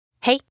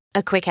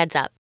A quick heads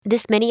up.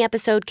 This mini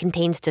episode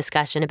contains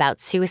discussion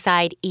about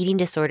suicide, eating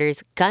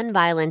disorders, gun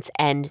violence,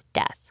 and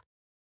death.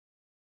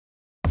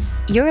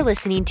 You're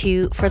listening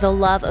to For the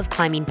Love of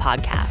Climbing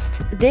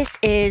podcast. This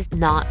is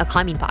not a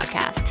climbing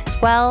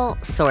podcast. Well,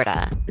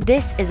 sorta.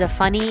 This is a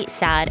funny,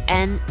 sad,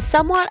 and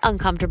somewhat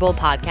uncomfortable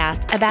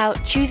podcast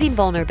about choosing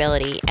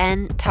vulnerability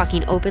and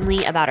talking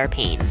openly about our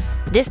pain.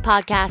 This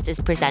podcast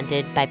is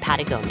presented by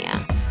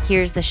Patagonia.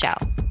 Here's the show.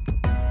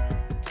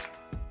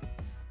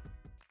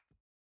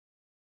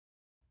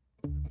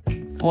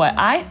 What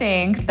I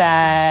think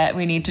that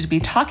we need to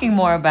be talking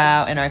more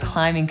about in our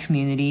climbing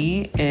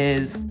community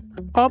is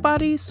all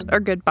bodies are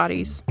good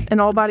bodies, and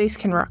all bodies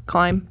can rock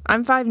climb.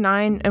 I'm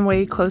 5'9" and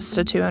weigh close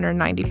to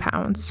 290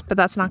 pounds, but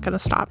that's not going to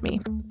stop me.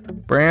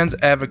 Brands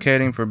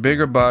advocating for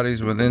bigger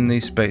bodies within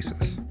these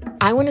spaces.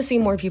 I want to see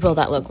more people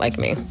that look like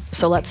me,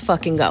 so let's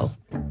fucking go.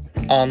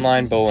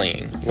 Online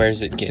bullying,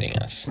 where's it getting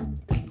us?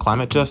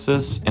 Climate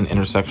justice and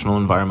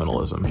intersectional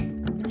environmentalism.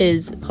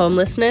 Is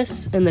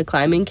homelessness in the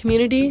climbing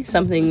community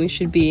something we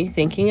should be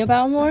thinking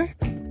about more?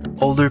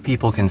 Older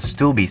people can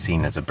still be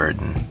seen as a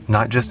burden,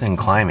 not just in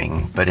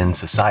climbing, but in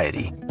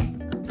society.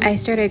 I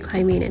started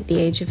climbing at the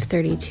age of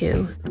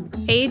 32.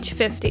 Age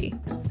 50.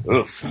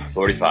 Oof,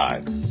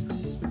 45.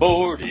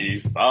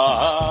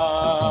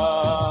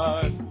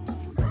 45!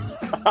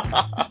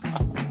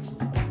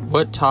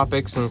 What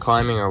topics in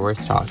climbing are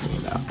worth talking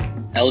about?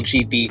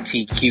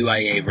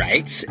 LGBTQIA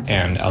rights.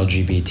 And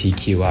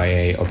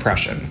LGBTQIA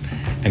oppression.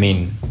 I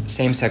mean,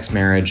 same-sex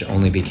marriage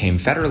only became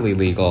federally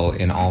legal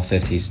in all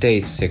 50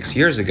 states 6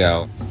 years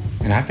ago,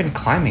 and I've been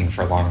climbing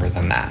for longer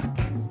than that.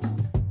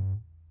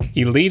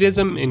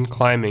 Elitism in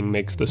climbing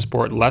makes the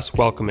sport less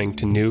welcoming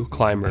to new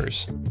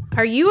climbers.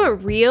 Are you a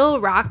real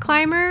rock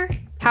climber?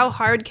 How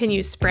hard can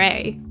you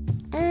spray?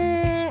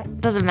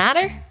 Does it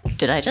matter?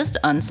 Did I just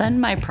unsend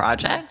my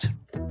project?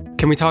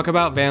 Can we talk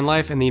about van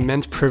life and the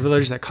immense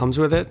privilege that comes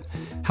with it?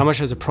 How much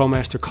does a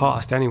ProMaster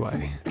cost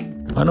anyway?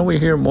 Why don't we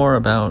hear more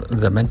about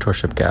the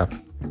mentorship gap?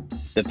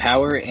 The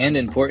power and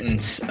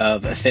importance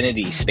of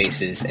affinity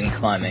spaces in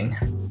climbing.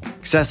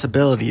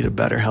 Accessibility to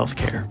better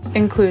healthcare.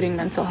 Including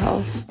mental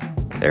health.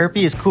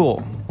 Therapy is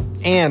cool.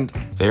 And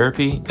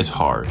therapy is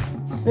hard.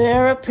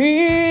 Therapy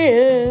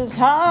is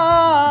hard.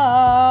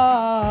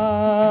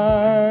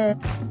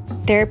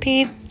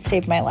 Therapy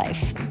saved my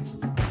life.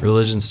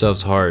 Religion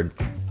stuff's hard.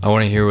 I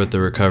want to hear what the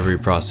recovery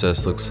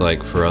process looks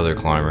like for other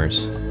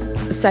climbers.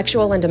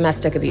 Sexual and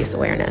domestic abuse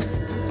awareness.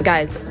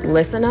 Guys,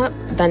 listen up,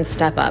 then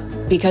step up,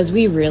 because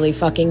we really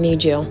fucking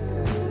need you.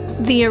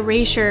 The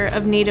erasure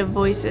of Native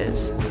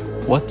voices.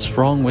 What's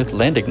wrong with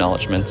land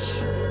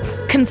acknowledgements?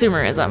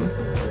 Consumerism.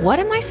 What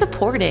am I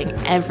supporting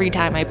every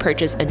time I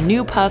purchase a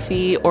new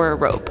puffy or a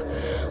rope?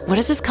 What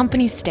does this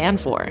company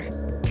stand for?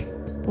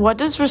 What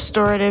does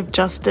restorative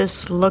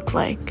justice look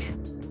like?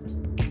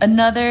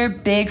 Another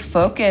big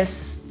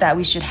focus that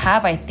we should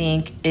have, I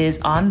think, is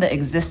on the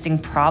existing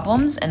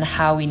problems and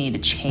how we need to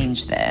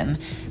change them.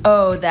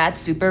 Oh, that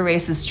super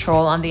racist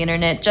troll on the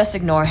internet, just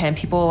ignore him.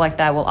 People like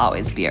that will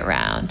always be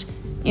around.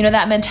 You know,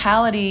 that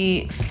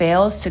mentality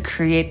fails to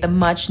create the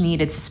much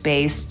needed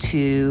space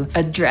to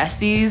address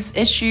these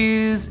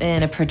issues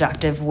in a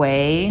productive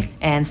way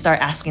and start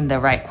asking the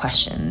right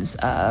questions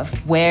of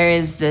where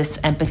is this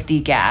empathy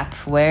gap?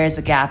 Where is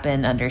a gap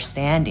in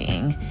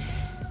understanding?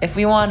 If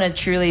we want to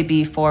truly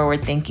be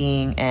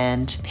forward-thinking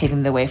and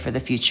paving the way for the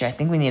future, I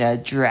think we need to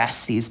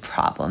address these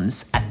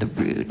problems at the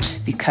root.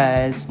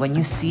 Because when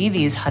you see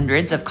these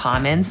hundreds of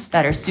comments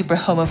that are super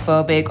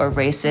homophobic or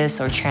racist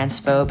or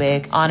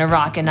transphobic on a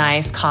Rock and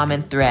Ice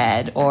comment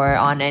thread or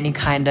on any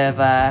kind of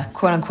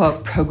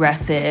quote-unquote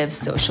progressive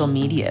social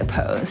media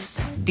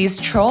post, these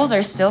trolls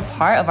are still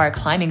part of our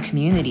climbing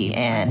community.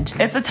 And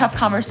it's a tough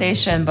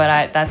conversation,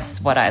 but that's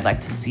what I'd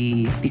like to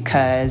see,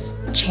 because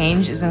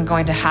change isn't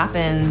going to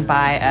happen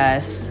by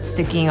us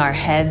sticking our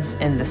heads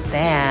in the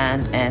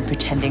sand and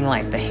pretending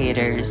like the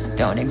haters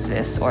don't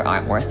exist or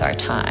aren't worth our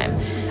time.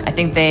 I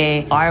think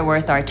they are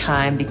worth our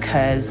time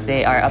because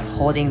they are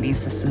upholding these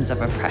systems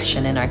of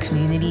oppression in our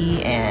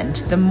community. And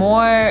the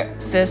more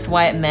cis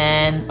white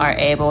men are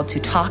able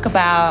to talk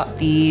about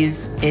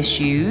these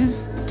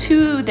issues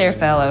to their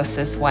fellow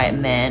cis white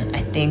men, I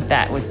think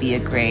that would be a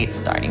great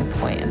starting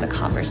point in the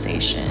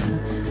conversation.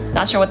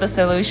 Not sure what the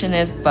solution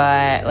is,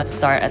 but let's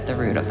start at the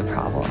root of the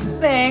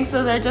problem. Thanks,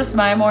 those are just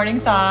my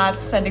morning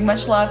thoughts. Sending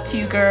much love to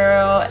you,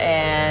 girl,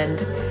 and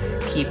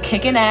keep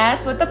kicking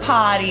ass with the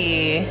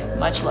potty.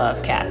 Much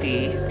love,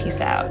 Kathy.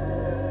 Peace out.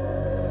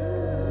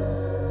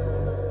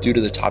 Due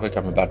to the topic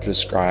I'm about to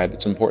describe,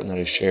 it's important that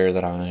I share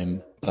that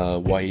I'm a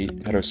white,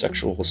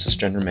 heterosexual,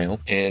 cisgender male.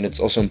 And it's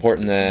also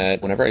important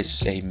that whenever I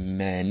say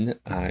men,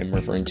 I'm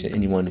referring to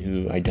anyone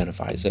who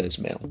identifies as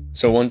male.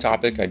 So one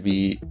topic I'd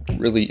be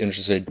really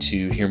interested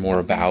to hear more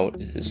about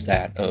is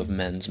that of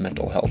men's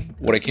mental health.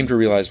 What I came to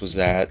realize was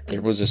that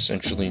there was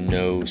essentially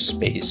no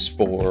space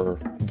for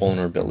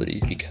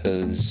vulnerability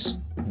because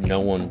no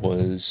one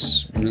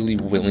was really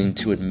willing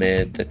to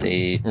admit that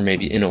they were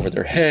maybe in over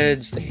their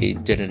heads, they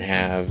didn't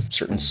have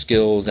certain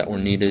skills that were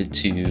needed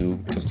to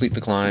complete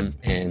the climb,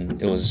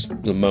 and it was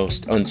the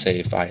most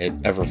unsafe I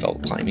had ever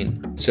felt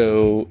climbing.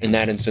 So in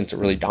that instance, it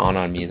really dawned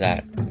on me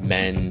that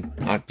men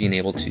not being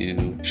able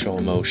to show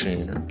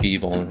emotion or be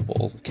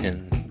vulnerable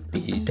can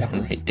be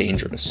downright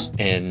dangerous.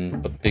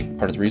 And a big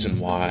part of the reason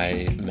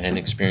why men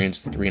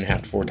experience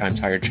 3.5 to 4 times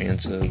higher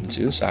chance of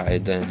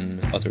suicide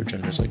than other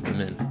genders like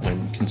women.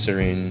 When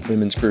considering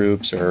women's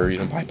groups or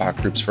even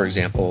BIPOC groups, for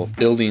example,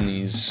 building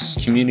these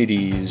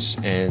communities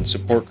and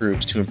support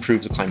groups to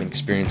improve the climbing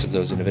experience of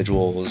those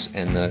individuals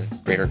and the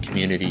greater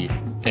community.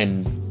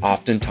 And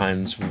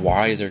oftentimes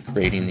why they're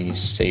creating these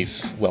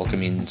safe,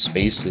 welcoming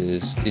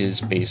spaces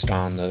is based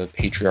on the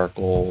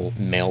patriarchal,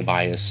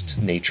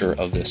 male-biased nature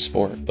of this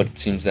sport. But it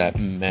seems that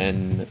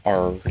men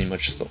are pretty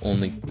much the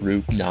only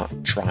group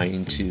not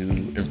trying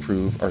to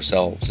improve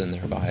ourselves and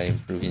thereby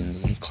improving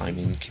the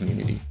climbing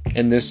community.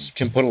 And this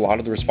can put a lot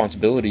of the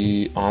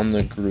responsibility on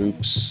the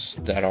groups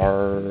that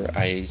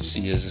I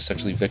see as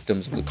essentially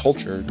victims of the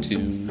culture to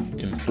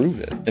improve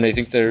it. And I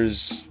think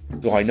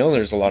I know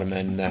there's a lot of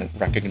men that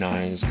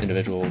recognize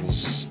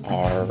individuals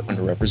are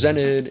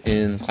underrepresented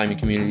in the climbing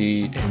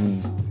community,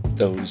 and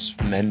those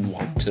men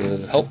want to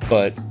help,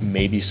 but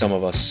maybe some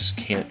of us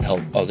can't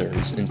help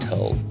others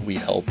until we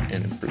help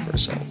and improve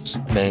ourselves.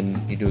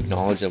 Men need to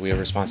acknowledge that we have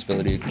a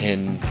responsibility,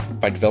 and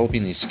by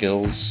developing these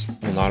skills,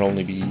 we'll not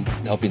only be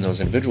helping those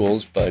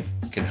individuals, but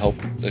can help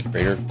the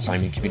greater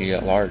climbing community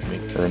at large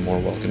make for a more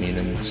welcoming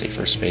and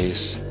safer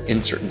space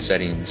in certain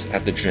settings,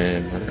 at the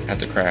gym or at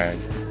the crag,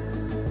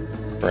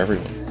 for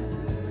everyone.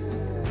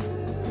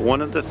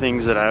 One of the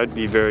things that I would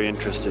be very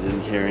interested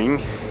in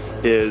hearing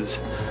is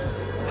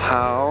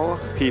how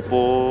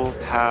people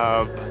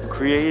have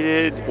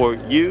created or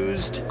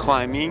used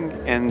climbing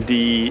and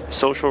the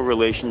social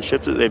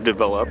relationships that they've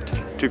developed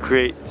to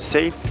create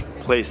safe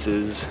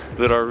places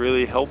that are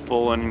really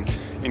helpful and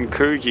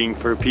encouraging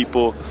for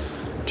people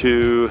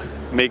to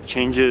make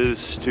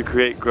changes, to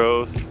create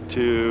growth,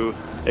 to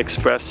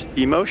express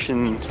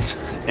emotions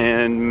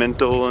and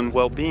mental and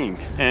well-being,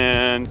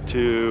 and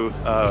to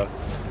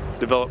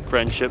develop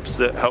friendships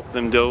that help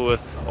them deal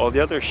with all the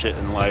other shit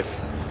in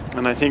life.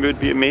 And I think it would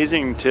be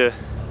amazing to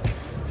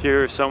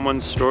hear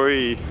someone's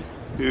story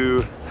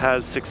who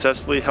has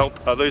successfully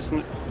helped others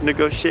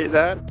negotiate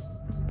that.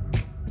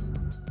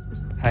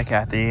 Hi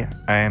Kathy,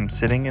 I am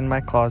sitting in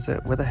my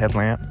closet with a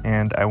headlamp,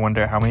 and I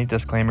wonder how many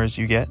disclaimers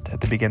you get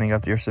at the beginning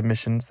of your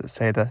submissions that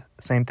say the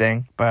same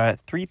thing. But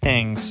 3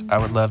 things I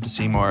would love to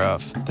see more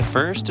of. The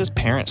first is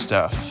parent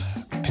stuff.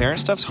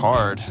 Parent stuff's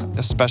hard,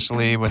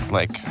 especially with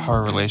how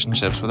our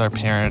relationships with our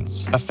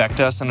parents affect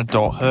us in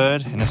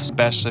adulthood, and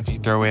especially if you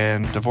throw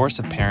in divorce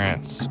of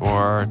parents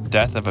or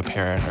death of a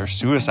parent or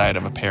suicide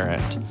of a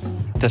parent.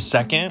 The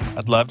second,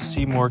 I'd love to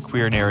see more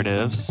queer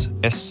narratives,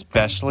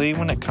 especially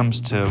when it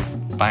comes to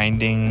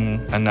finding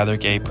another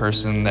gay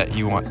person that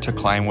you want to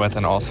climb with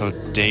and also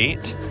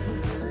date.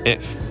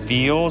 It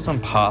feels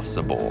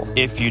impossible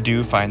if you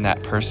do find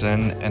that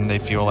person and they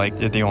feel like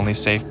they're the only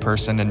safe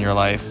person in your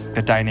life.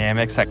 The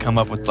dynamics that come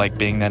up with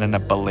being then in a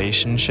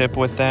relationship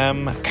with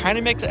them kind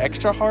of makes it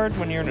extra hard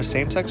when you're in a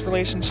same-sex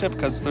relationship,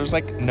 because there's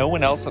no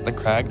one else at the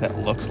crag that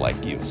looks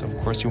like you, so of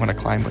course you want to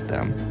climb with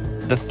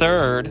them. The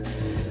third,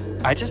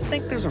 I just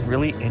think there's a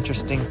really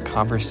interesting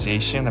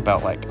conversation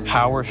about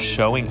how we're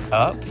showing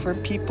up for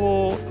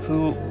people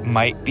who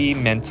might be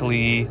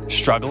mentally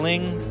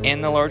struggling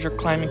in the larger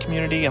climbing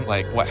community, and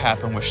what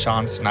happened with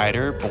Sean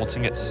Snyder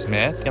bolting at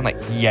Smith. And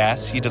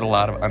yes, he did a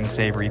lot of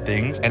unsavory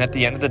things, and at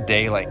the end of the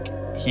day,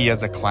 he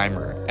is a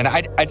climber. And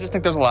I just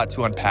think there's a lot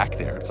to unpack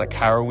there. It's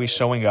how are we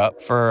showing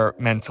up for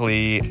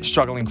mentally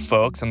struggling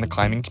folks in the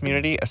climbing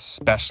community,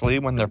 especially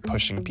when they're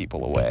pushing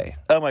people away.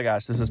 Oh my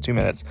gosh, this is 2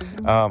 minutes.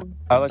 I'll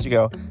let you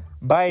go.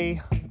 Bye.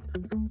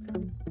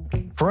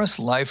 For us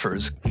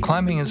lifers,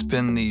 climbing has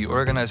been the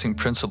organizing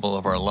principle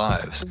of our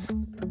lives.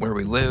 Where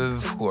we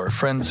live, who our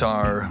friends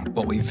are,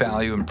 what we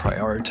value and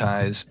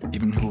prioritize,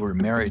 even who we're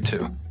married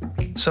to.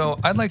 So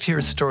I'd like to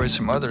hear stories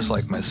from others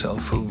like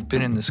myself who've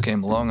been in this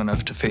game long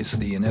enough to face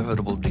the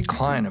inevitable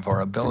decline of our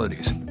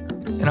abilities.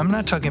 And I'm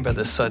not talking about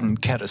the sudden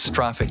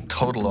catastrophic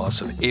total loss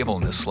of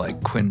ableness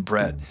like Quinn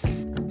Brett.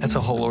 That's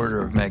a whole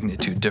order of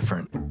magnitude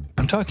different.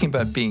 I'm talking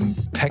about being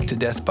pecked to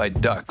death by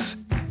ducks.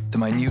 The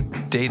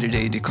minute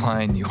day-to-day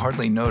decline you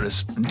hardly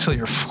notice until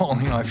you're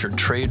falling off your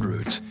trade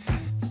routes.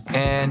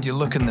 And you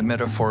look in the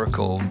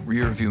metaphorical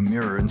rearview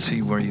mirror and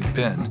see where you've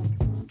been,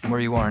 where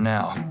you are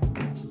now.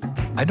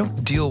 I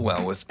don't deal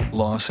well with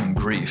loss and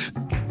grief,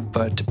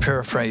 but to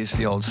paraphrase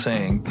the old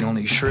saying, the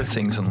only sure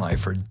things in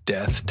life are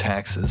death,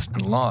 taxes,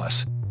 and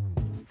loss.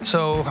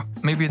 So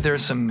maybe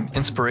there's some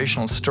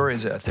inspirational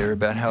stories out there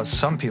about how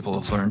some people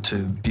have learned to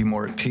be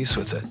more at peace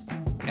with it.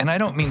 And I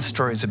don't mean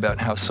stories about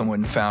how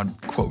someone found,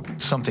 quote,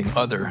 something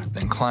other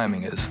than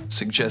climbing, as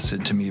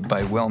suggested to me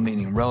by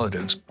well-meaning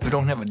relatives who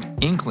don't have an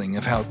inkling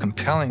of how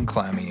compelling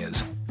climbing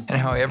is and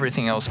how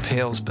everything else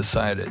pales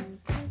beside it.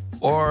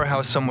 or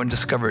how someone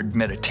discovered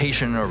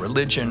meditation or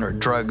religion or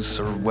drugs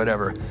or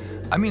whatever.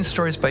 I mean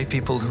stories by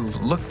people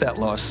who've looked that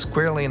loss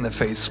squarely in the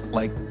face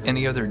like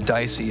any other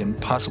dicey and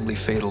possibly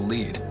fatal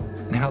lead,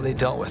 and how they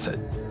dealt with it.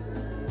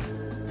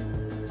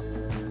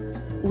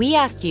 We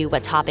asked you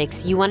what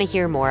topics you want to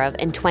hear more of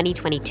in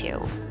 2022.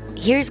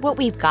 Here's what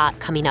we've got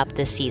coming up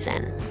this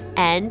season.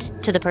 And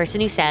to the person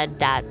who said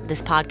that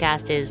this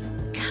podcast is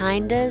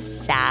kinda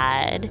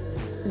sad,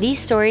 these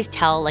stories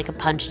tell like a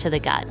punch to the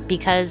gut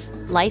because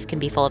life can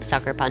be full of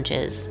sucker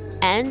punches.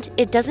 And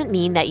it doesn't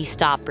mean that you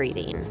stop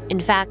breathing. In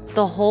fact,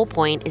 the whole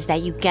point is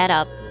that you get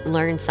up,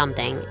 learn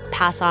something,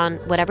 pass on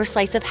whatever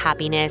slice of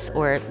happiness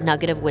or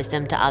nugget of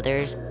wisdom to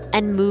others,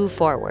 and move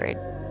forward.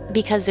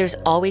 Because there's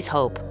always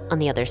hope on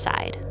the other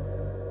side.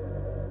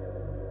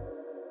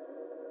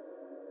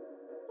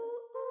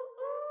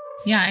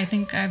 Yeah, I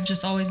think I've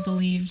just always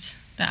believed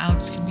that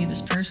Alex could be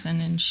this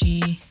person, and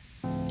she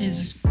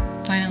is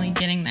finally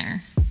getting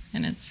there.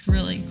 And it's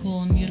really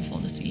cool and beautiful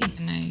to see.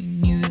 And I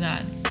knew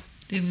that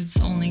it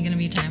was only going to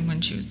be time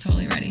when she was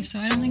totally ready. So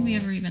I don't think we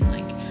ever even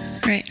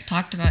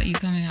talked about you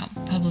coming out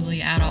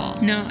publicly at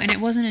all. No, and it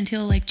wasn't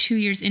until 2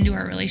 years into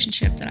our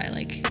relationship that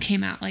I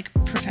came out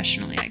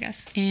professionally, I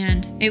guess.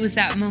 And it was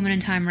that moment in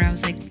time where I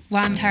was like,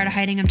 wow, I'm tired of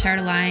hiding, I'm tired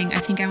of lying. I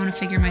think I want to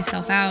figure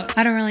myself out.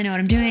 I don't really know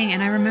what I'm doing.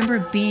 And I remember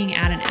being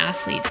at an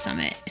athlete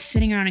summit,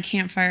 sitting around a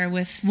campfire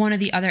with one of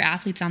the other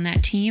athletes on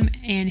that team,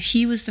 and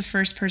he was the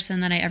first person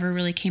that I ever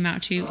really came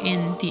out to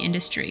in the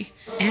industry.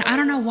 And I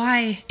don't know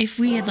why, if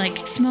we had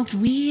smoked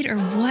weed or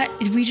what,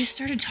 we just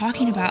started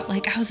talking about,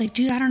 I was like,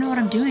 dude, I don't know what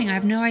I'm doing. I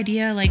have no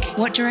idea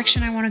what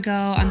direction I want to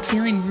go. I'm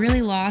feeling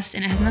really lost,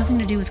 and it has nothing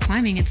to do with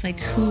climbing. It's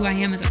who I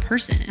am as a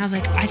person. And I was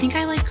like, I think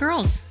I like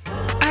girls.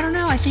 I don't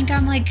know. I think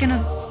I'm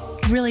gonna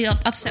really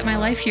upset my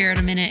life here in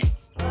a minute.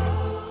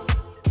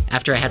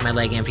 After I had my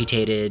leg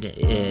amputated,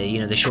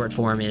 the short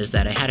form is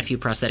that I had a few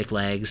prosthetic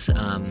legs.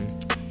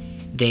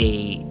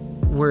 They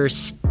were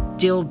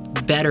still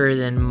better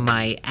than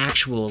my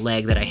actual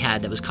leg that I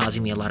had that was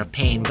causing me a lot of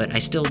pain, but I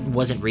still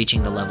wasn't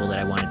reaching the level that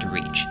I wanted to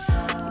reach.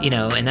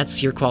 And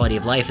that's your quality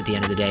of life at the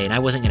end of the day, and I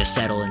wasn't going to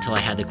settle until I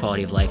had the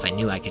quality of life I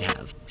knew I could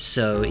have.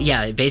 So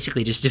yeah, I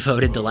basically just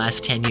devoted the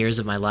last 10 years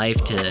of my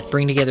life to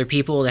bring together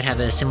people that have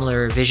a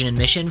similar vision and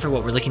mission for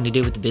what we're looking to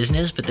do with the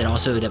business, but then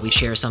also that we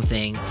share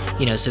something,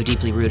 so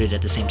deeply rooted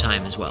at the same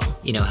time as well.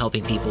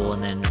 Helping people,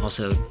 and then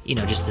also,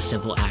 just the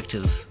simple act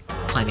of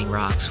climbing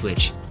rocks,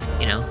 which,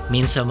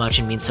 means so much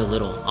and means so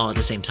little all at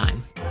the same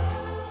time.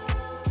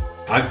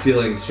 I'm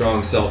feeling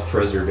strong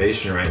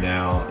self-preservation right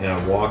now, and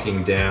I'm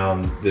walking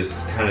down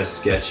this kind of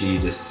sketchy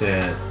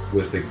descent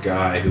with a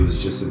guy who was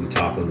just at the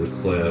top of the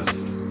cliff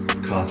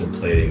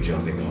contemplating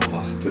jumping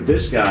off. But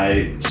this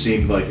guy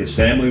seemed like his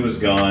family was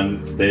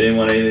gone, they didn't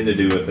want anything to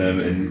do with him,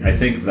 and I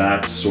think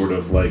that's sort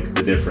of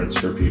the difference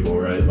for people,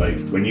 right?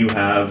 When you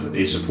have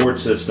a support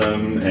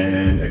system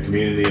and a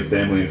community of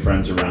family and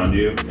friends around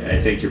you,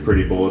 I think you're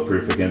pretty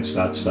bulletproof against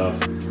that stuff.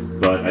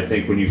 But I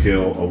think when you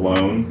feel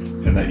alone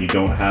and that you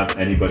don't have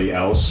anybody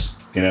else,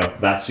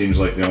 that seems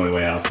like the only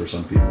way out for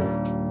some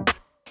people.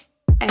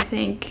 I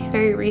think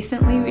very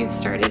recently we've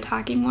started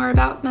talking more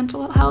about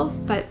mental health,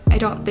 but I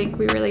don't think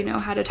we really know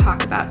how to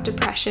talk about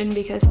depression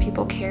because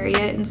people carry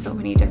it in so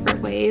many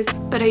different ways.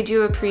 But I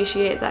do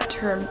appreciate that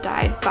term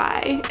died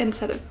by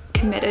instead of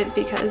committed,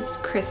 because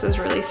Chris was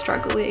really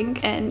struggling,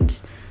 and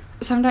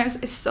sometimes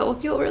I still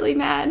feel really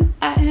mad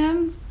at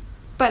him,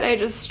 but I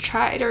just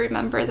try to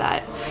remember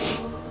that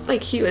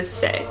he was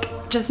sick,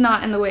 just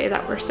not in the way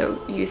that we're so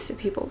used to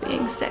people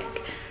being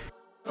sick.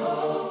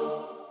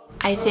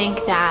 I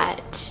think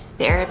that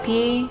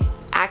therapy,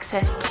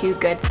 access to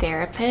good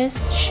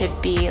therapists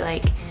should be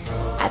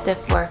at the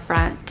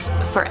forefront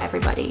for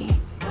everybody,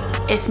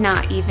 if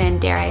not even,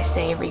 dare I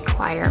say,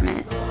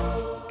 requirement.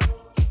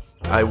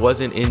 I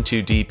wasn't in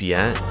too deep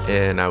yet,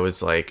 and I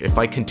was like, if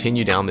I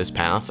continue down this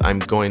path, I'm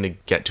going to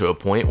get to a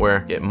point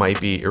where it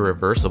might be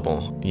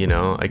irreversible.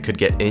 I could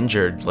get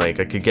injured, I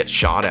could get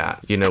shot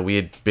at. We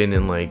had been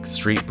in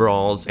street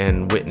brawls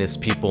and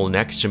witnessed people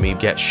next to me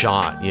get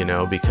shot,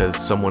 because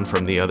someone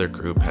from the other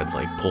group had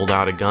pulled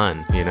out a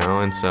gun,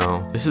 and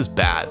so this is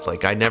bad.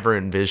 I never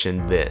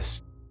envisioned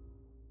this.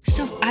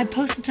 So I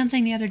posted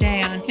something the other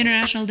day on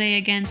International Day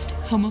Against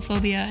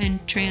Homophobia and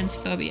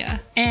Transphobia.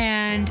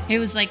 And it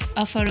was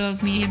a photo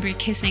of me and Brie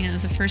kissing, and it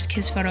was the first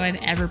kiss photo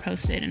I've ever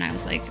posted. And I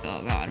was like,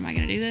 oh God, am I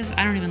gonna do this?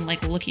 I don't even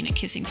like looking at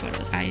kissing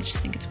photos. I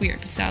just think it's weird.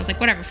 So I was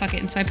like, whatever, fuck it.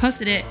 And so I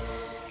posted it,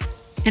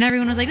 and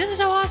everyone was like, this is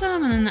so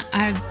awesome. And then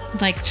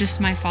I just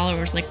my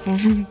followers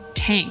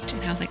tanked.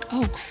 And I was like,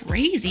 oh,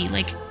 crazy.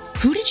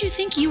 Who did you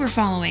think you were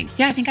following?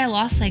 Yeah, I think I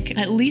lost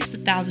at least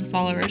 1,000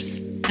 followers.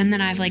 And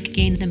then I've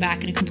gained them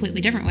back in a completely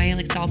different way.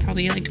 It's all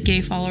probably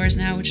gay followers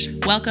now, which,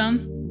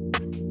 welcome.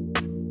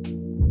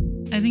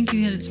 I think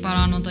you hit it spot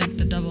on with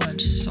the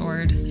double-edged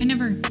sword. I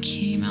never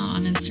came out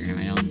on Instagram,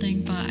 I don't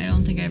think, but I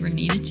don't think I ever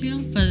needed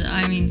to. But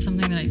I mean,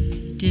 something that I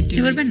did do.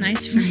 It would have been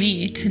nice for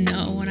me to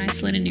know when I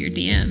slid into your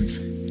DMs.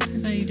 I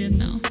bet you did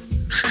know.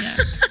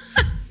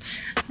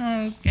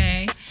 Yeah.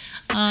 Okay.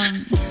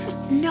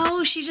 No,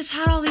 No, she just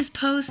had all these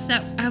posts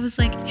that I was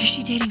like, is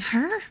she dating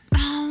her?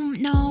 Oh,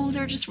 no,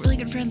 they're just really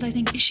good friends, I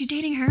think. Is she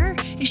dating her?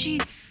 Is she...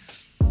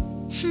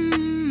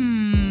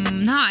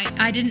 No,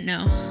 I didn't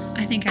know.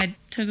 I think I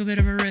took a bit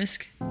of a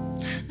risk.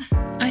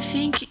 I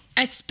think,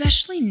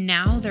 especially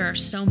now, there are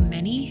so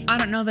many. I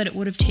don't know that it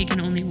would have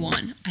taken only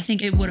one. I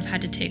think it would have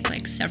had to take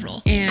like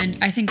several. And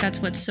I think that's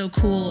what's so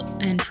cool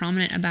and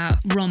prominent about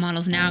role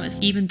models now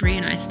is even Brie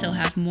and I still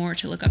have more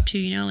to look up to,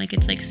 you know? Like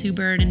it's like Sue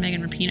Bird and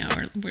Megan Rapinoe,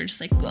 or we're just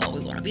like, well,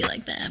 we want to be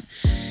like them.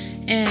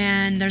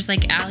 And there's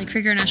like Ali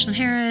Krieger and Ashlyn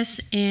Harris,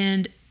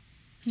 and...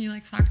 You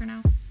like soccer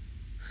now?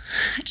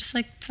 I just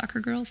like soccer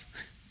girls.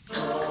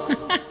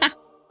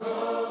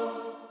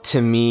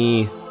 To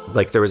me,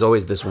 like there was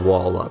always this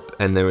wall up,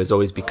 and there was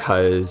always,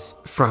 because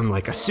from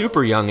like a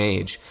super young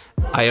age,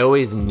 I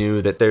always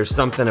knew that there's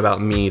something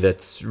about me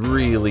that's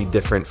really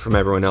different from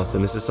everyone else,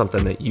 and this is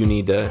something that you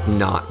need to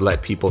not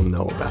let people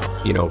know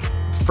about. You know,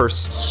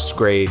 first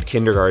grade,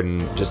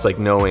 kindergarten, just like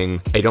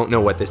knowing I don't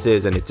know what this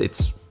is, and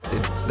it's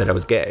that I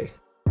was gay.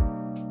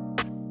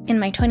 In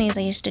my 20s,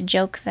 I used to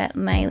joke that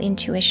my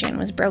intuition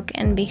was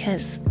broken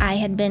because I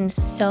had been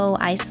so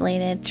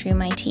isolated through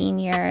my teen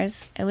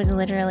years. It was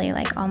literally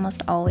like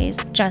almost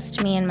always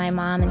just me and my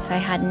mom, and so I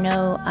had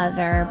no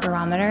other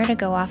barometer to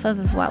go off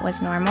of what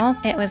was normal.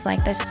 It was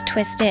like this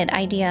twisted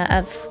idea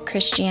of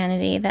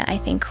Christianity that I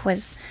think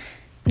was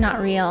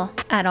not real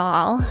at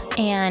all.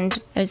 And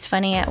it was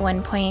funny, at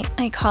one point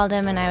I called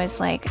him and I was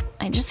like,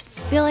 I just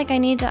feel like I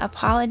need to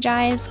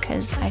apologize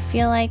because I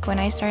feel like when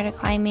I started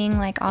climbing,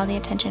 like all the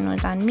attention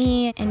was on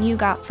me and you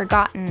got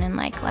forgotten and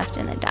like left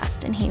in the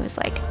dust. And he was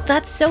like,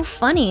 that's so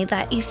funny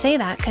that you say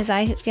that, because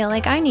I feel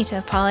like I need to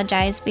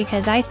apologize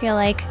because I feel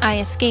like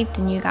I escaped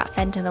and you got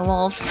fed to the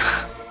wolves.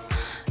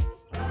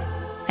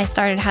 I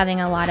started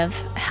having a lot of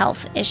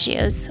health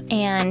issues,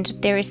 and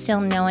there was still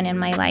no one in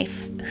my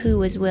life who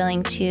was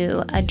willing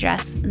to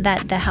address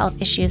that the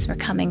health issues were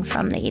coming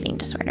from the eating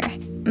disorder.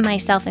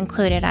 Myself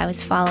included, I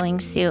was following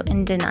suit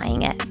and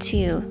denying it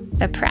to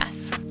the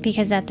press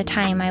because at the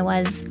time I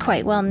was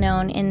quite well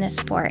known in the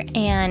sport.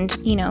 And,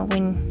 you know,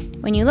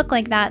 when you look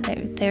like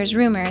that, there's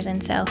rumors.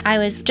 And so I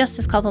was just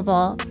as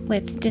culpable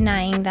with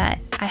denying that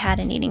I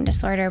had an eating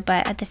disorder,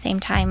 but at the same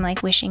time,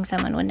 like wishing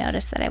someone would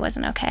notice that I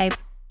wasn't okay.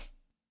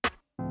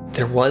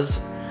 There was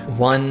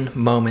one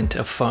moment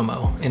of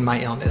FOMO in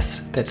my illness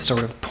that's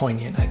sort of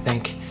poignant, I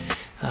think.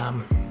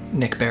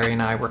 Nick Berry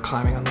and I were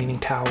climbing on Leaning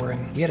Tower,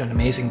 and we had an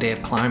amazing day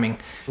of climbing.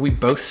 We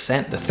both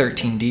sent the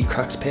 13D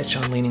crux pitch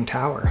on Leaning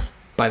Tower.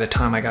 By the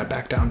time I got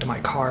back down to my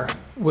car,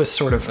 it was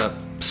sort of a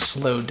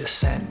slow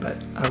descent, but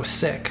I was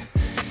sick.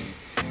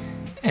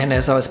 And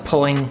as I was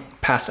pulling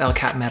past El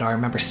Cap Meadow, I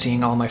remember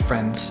seeing all my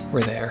friends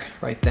were there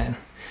right then,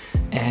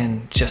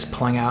 and just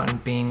pulling out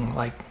and being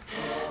like,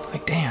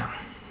 damn,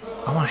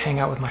 I want to hang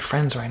out with my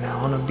friends right now.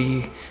 I want to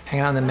be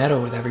hanging out in the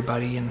meadow with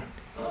everybody, and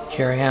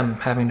here I am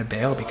having to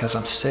bail because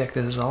I'm sick.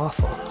 This is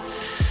awful.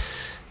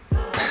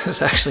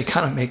 It's actually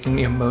kind of making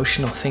me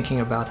emotional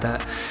thinking about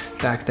that.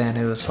 Back then,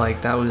 it was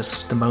like that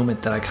was the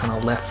moment that I kind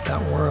of left that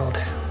world.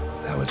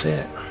 That was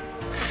it.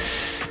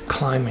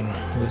 Climbing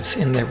was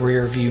in the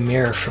rear view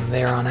mirror from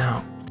there on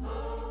out.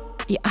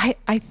 Yeah,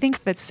 I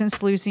think that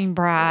since losing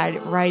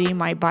Brad, riding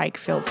my bike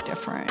feels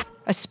different,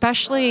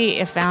 especially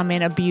if I'm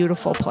in a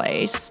beautiful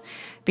place,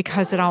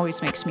 because it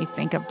always makes me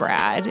think of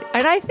Brad.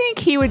 And I think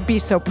he would be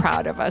so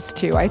proud of us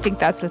too. I think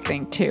that's the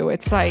thing too.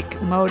 It's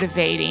like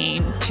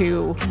motivating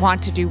to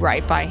want to do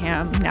right by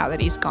him now that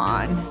he's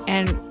gone.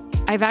 And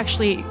I've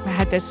actually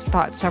had this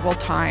thought several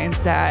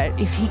times that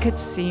if he could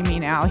see me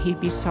now, he'd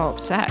be so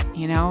upset,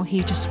 you know?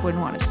 He just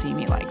wouldn't want to see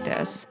me like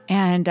this.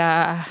 And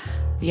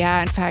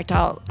yeah, in fact,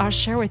 I'll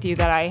share with you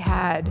that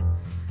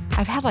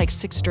I've had like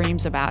 6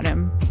 dreams about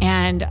him.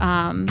 And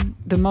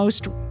the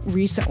most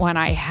recent one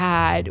I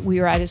had, we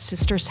were at his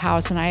sister's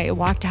house and I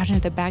walked out into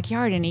the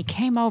backyard and he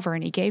came over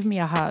and he gave me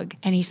a hug.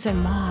 And he said,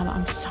 Mom,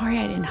 I'm sorry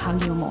I didn't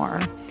hug you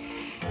more.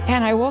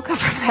 And I woke up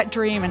from that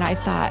dream and I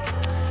thought,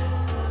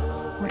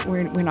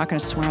 we're not going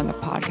to swear on the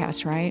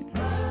podcast, right?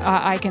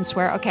 I can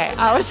swear. Okay.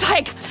 I was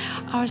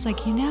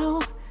like, you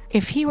know,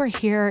 if he were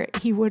here,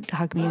 he would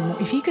hug me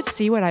more. If he could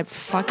see what I've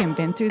fucking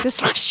been through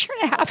this last year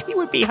and a half, he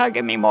would be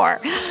hugging me more.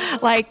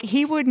 Like,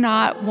 he would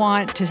not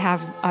want to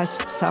have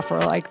us suffer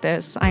like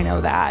this. I know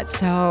that.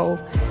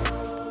 So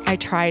I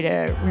try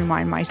to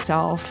remind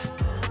myself,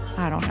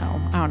 I don't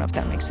know if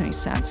that makes any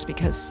sense,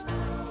 because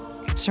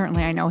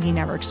certainly I know he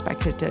never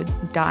expected to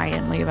die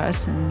and leave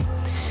us, and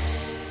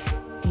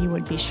he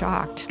would be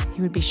shocked.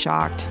 He would be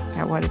shocked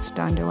at what it's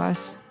done to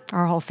us,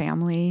 our whole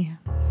family,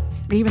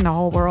 even the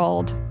whole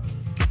world.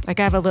 Like,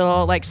 I have a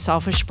little, like,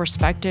 selfish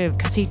perspective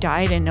because he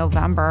died in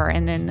November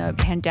and then the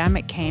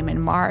pandemic came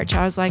in March.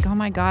 I was like, oh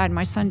my God,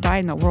 my son died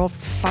and the world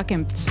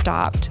fucking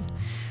stopped.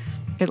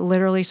 It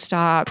literally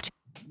stopped.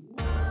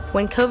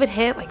 When COVID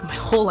hit, like, my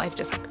whole life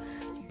just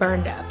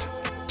burned up.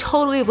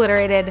 Totally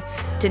obliterated.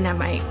 Didn't have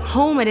my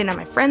home. I didn't have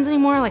my friends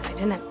anymore. Like, I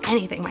didn't have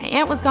anything. My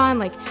aunt was gone.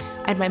 Like,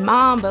 I had my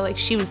mom, but, like,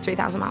 she was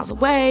 3,000 miles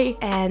away.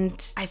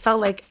 And I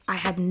felt like I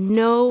had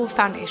no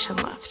foundation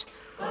left.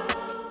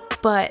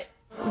 But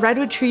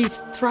Redwood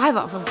trees thrive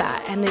off of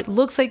that, and it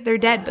looks like they're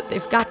dead, but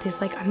they've got these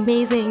like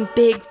amazing,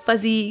 big,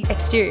 fuzzy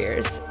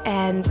exteriors.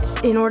 And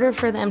in order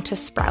for them to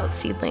sprout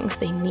seedlings,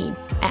 they need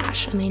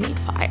ash and they need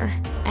fire.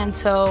 And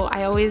so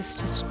I always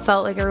just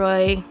felt like a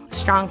really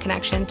strong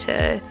connection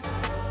to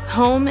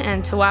home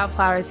and to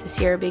wildflowers this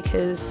year,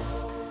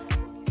 because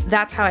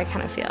that's how I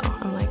kind of feel.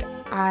 I'm like,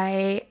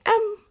 I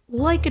am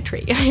like a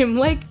tree. I am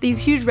like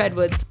these huge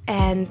redwoods,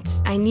 and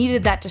I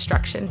needed that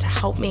destruction to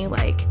help me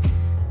like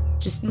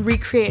just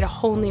recreate a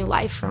whole new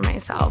life for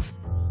myself.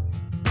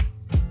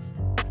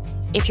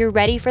 If you're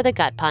ready for the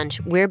gut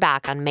punch, we're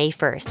back on May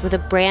 1st with a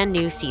brand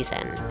new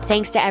season.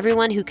 Thanks to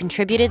everyone who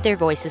contributed their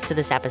voices to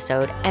this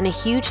episode, and a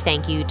huge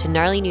thank you to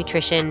Gnarly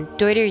Nutrition,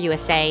 Deuter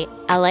USA,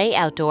 LA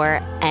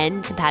Outdoor,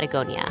 and to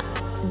Patagonia.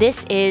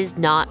 This is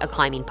not a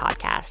climbing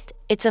podcast.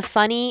 It's a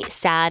funny,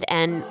 sad,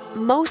 and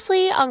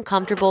mostly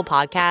uncomfortable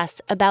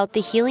podcast about the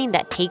healing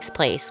that takes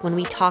place when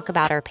we talk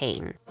about our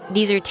pain.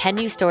 These are 10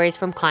 new stories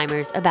from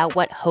climbers about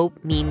what hope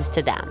means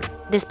to them.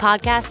 This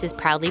podcast is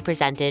proudly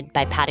presented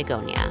by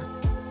Patagonia.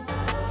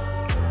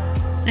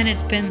 And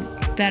it's been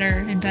better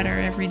and better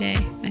every day,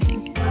 I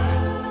think.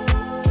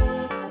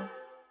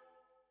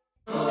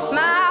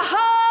 My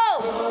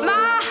hope,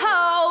 my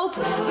hope,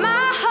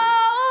 my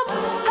hope,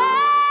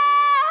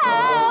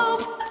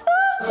 hope.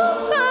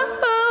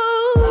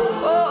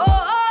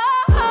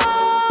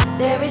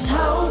 There is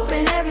hope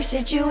in every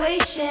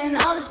situation,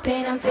 all this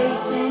pain I'm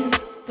facing.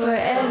 For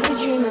every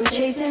dream I'm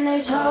chasing,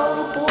 there's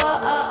hope. Whoa,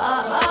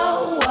 oh,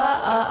 oh, oh,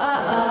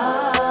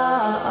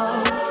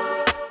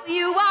 oh.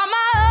 You are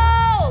my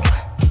hope.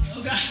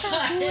 That's the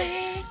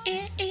way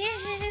it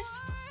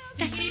is.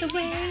 That's the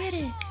way it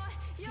is.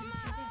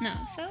 No,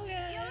 it's so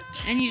good.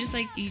 And you just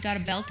like, you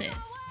gotta belt it.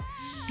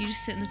 You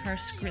just sit in the car,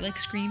 like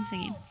scream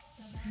singing.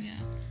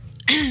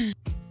 Yeah.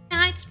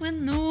 Nights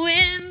when the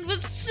wind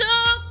was so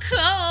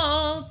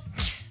cold.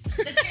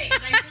 That's great,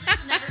 because I really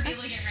will never be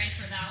able to get right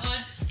for that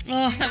one.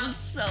 Oh, that one's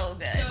so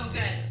good. So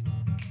good.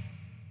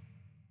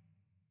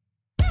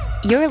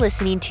 You're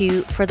listening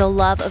to For the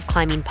Love of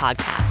Climbing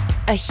podcast.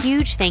 A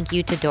huge thank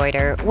you to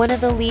Deuter, one of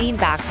the leading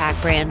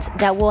backpack brands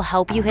that will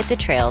help you hit the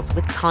trails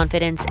with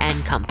confidence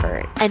and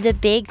comfort. And a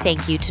big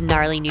thank you to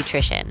Gnarly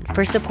Nutrition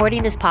for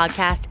supporting this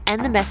podcast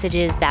and the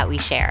messages that we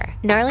share.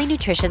 Gnarly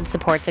Nutrition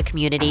supports a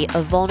community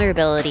of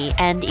vulnerability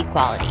and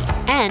equality,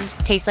 and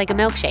tastes like a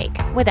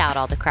milkshake without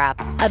all the crap.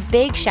 A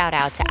big shout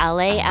out to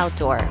LA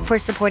Outdoor for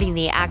supporting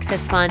the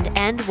Access Fund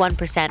and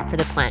 1% for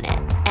the planet.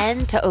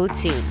 And to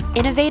Otsun,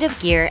 innovative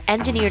gear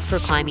engineered for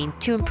climbing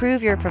to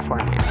improve your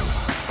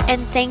performance.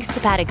 And thanks to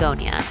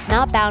Patagonia,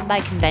 not bound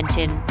by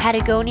convention,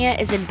 Patagonia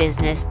is in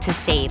business to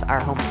save our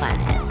home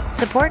planet.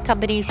 Support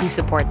companies who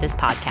support this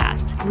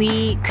podcast.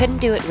 We couldn't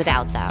do it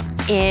without them.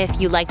 If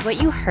you liked what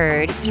you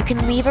heard, you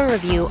can leave a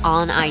review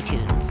on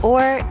iTunes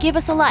or give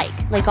us a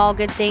like. Like all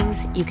good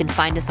things, you can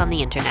find us on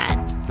the internet.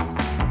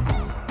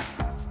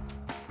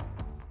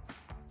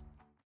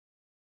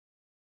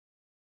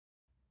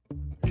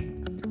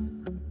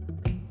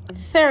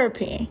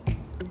 Therapy.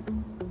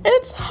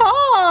 It's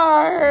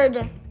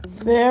hard.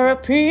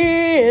 Therapy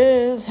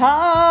is hard.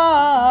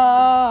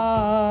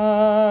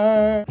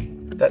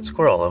 That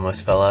squirrel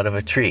almost fell out of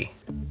a tree.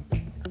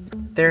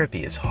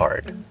 Therapy is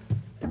hard.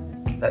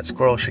 That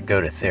squirrel should go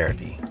to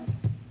therapy.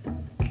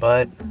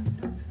 But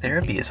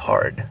therapy is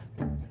hard.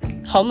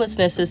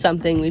 Homelessness is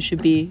something we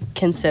should be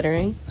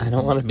considering. I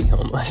don't want to be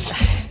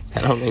homeless.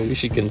 I don't think we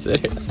should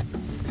consider that.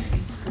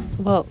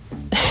 Well,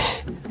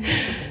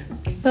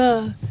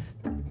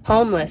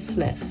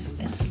 homelessness.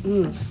 It's,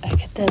 I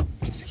get that.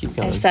 Just keep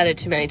going. I've said it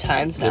too many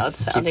times now.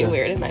 Just It's sounding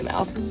weird in my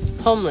mouth.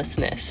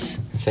 Homelessness.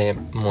 Say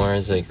it more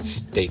as a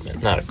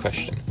statement, not a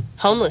question.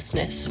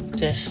 Homelessness.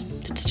 Just,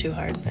 it's too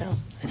hard now.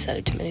 I've said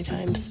it too many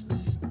times.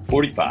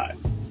 45.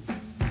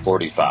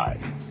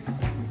 45.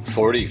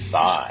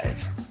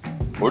 45.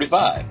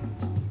 45.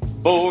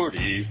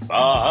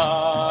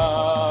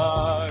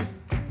 45.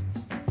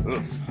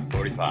 Oof,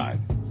 45.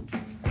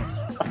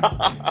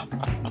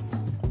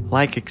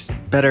 Like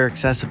better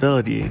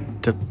accessibility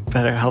to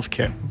better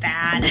healthcare.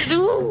 Bad.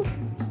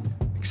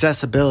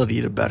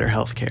 Accessibility to better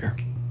healthcare.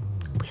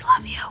 We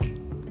love you.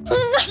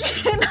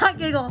 Not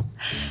giggle.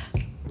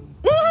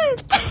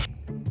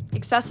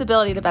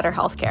 Accessibility to better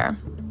healthcare.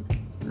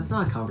 That's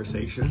not a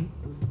conversation.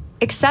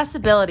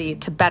 Accessibility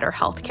to better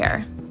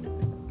healthcare.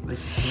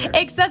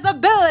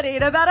 Accessibility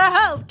to better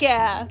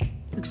healthcare.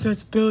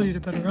 Accessibility to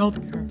better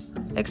healthcare.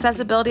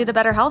 Accessibility to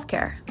better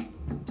healthcare.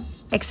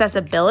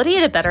 Accessibility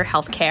to better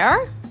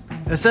healthcare.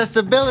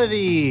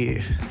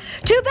 Accessibility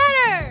to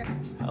better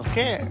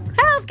healthcare.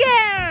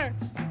 Healthcare.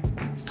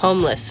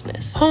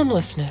 Homelessness.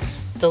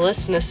 Homelessness. The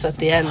listness at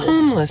the end.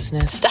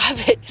 Homelessness.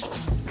 Stop it.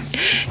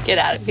 Get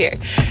out of here.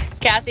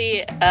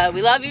 Kathy,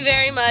 we love you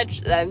very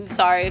much. I'm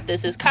sorry if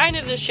this is kind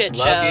of a shit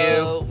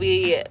show. Love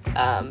you.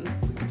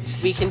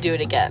 We can do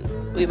it again.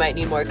 We might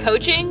need more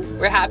coaching.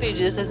 We're happy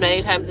just as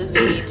many times as we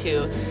need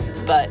to,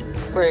 but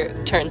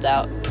turns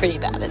out pretty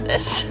bad at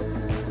this.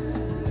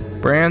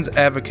 Brands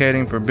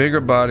advocating for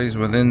bigger bodies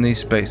within these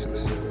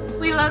spaces.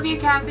 We love you,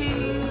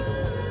 Kathy.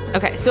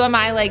 Okay, so am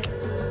I like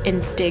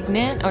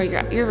indignant, or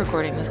you're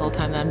recording this whole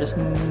time that I'm just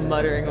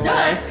muttering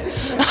away?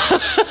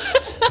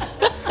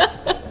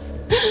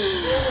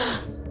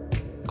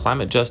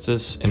 Climate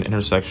justice and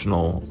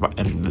intersectional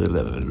and blah,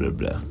 blah, blah,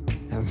 blah.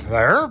 And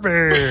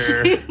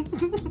therapy.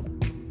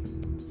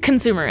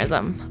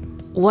 Consumerism.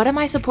 What am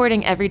I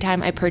supporting every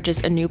time I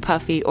purchase a new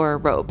puffy or a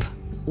rope?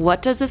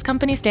 What does this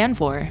company stand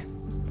for?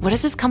 What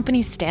does this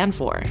company stand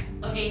for?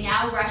 Okay,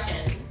 now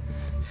Russian.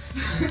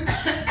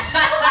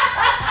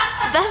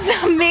 That's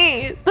not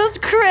me. That's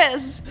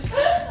Chris.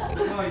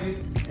 No,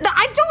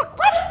 I don't.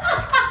 What?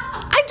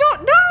 I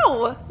don't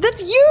know.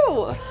 That's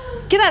you.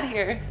 Get out of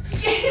here.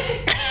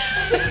 Get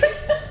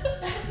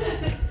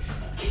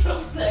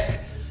over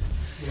there.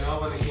 You know,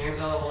 when the game's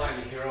on the line,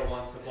 the hero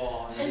wants the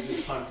ball, and you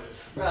just punt it.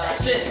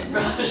 Russian.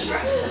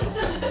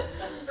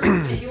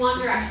 If you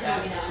want direction,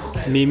 let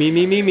me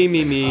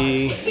know.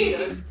 Me.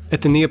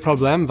 Ett nya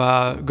problem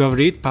var går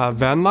ut på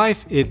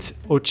vanlife. It's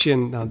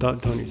очень... No,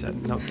 don't use that.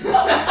 No.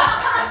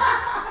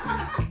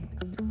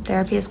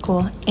 Therapy is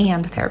cool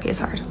and therapy is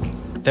hard.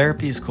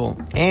 Therapy is cool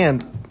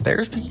and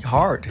therapy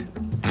hard.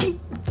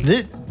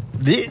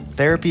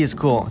 Therapy is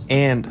cool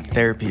and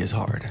therapy is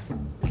hard.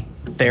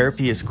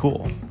 Therapy is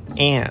cool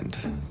and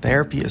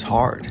therapy is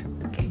hard.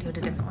 Okay, do it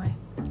a different way.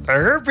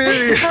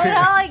 Therapy!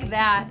 Not like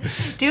that.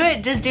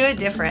 Just do it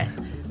different,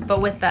 but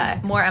with the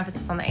more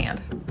emphasis on the and.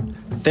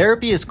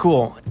 Therapy is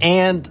cool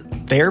and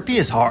therapy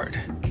is hard.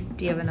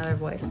 Do you have another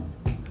voice?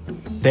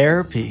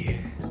 Therapy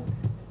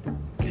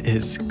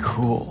is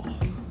cool.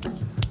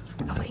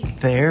 Oh, wait.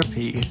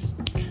 Therapy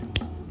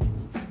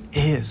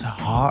is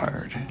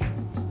hard.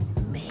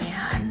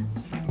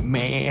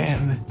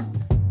 Man.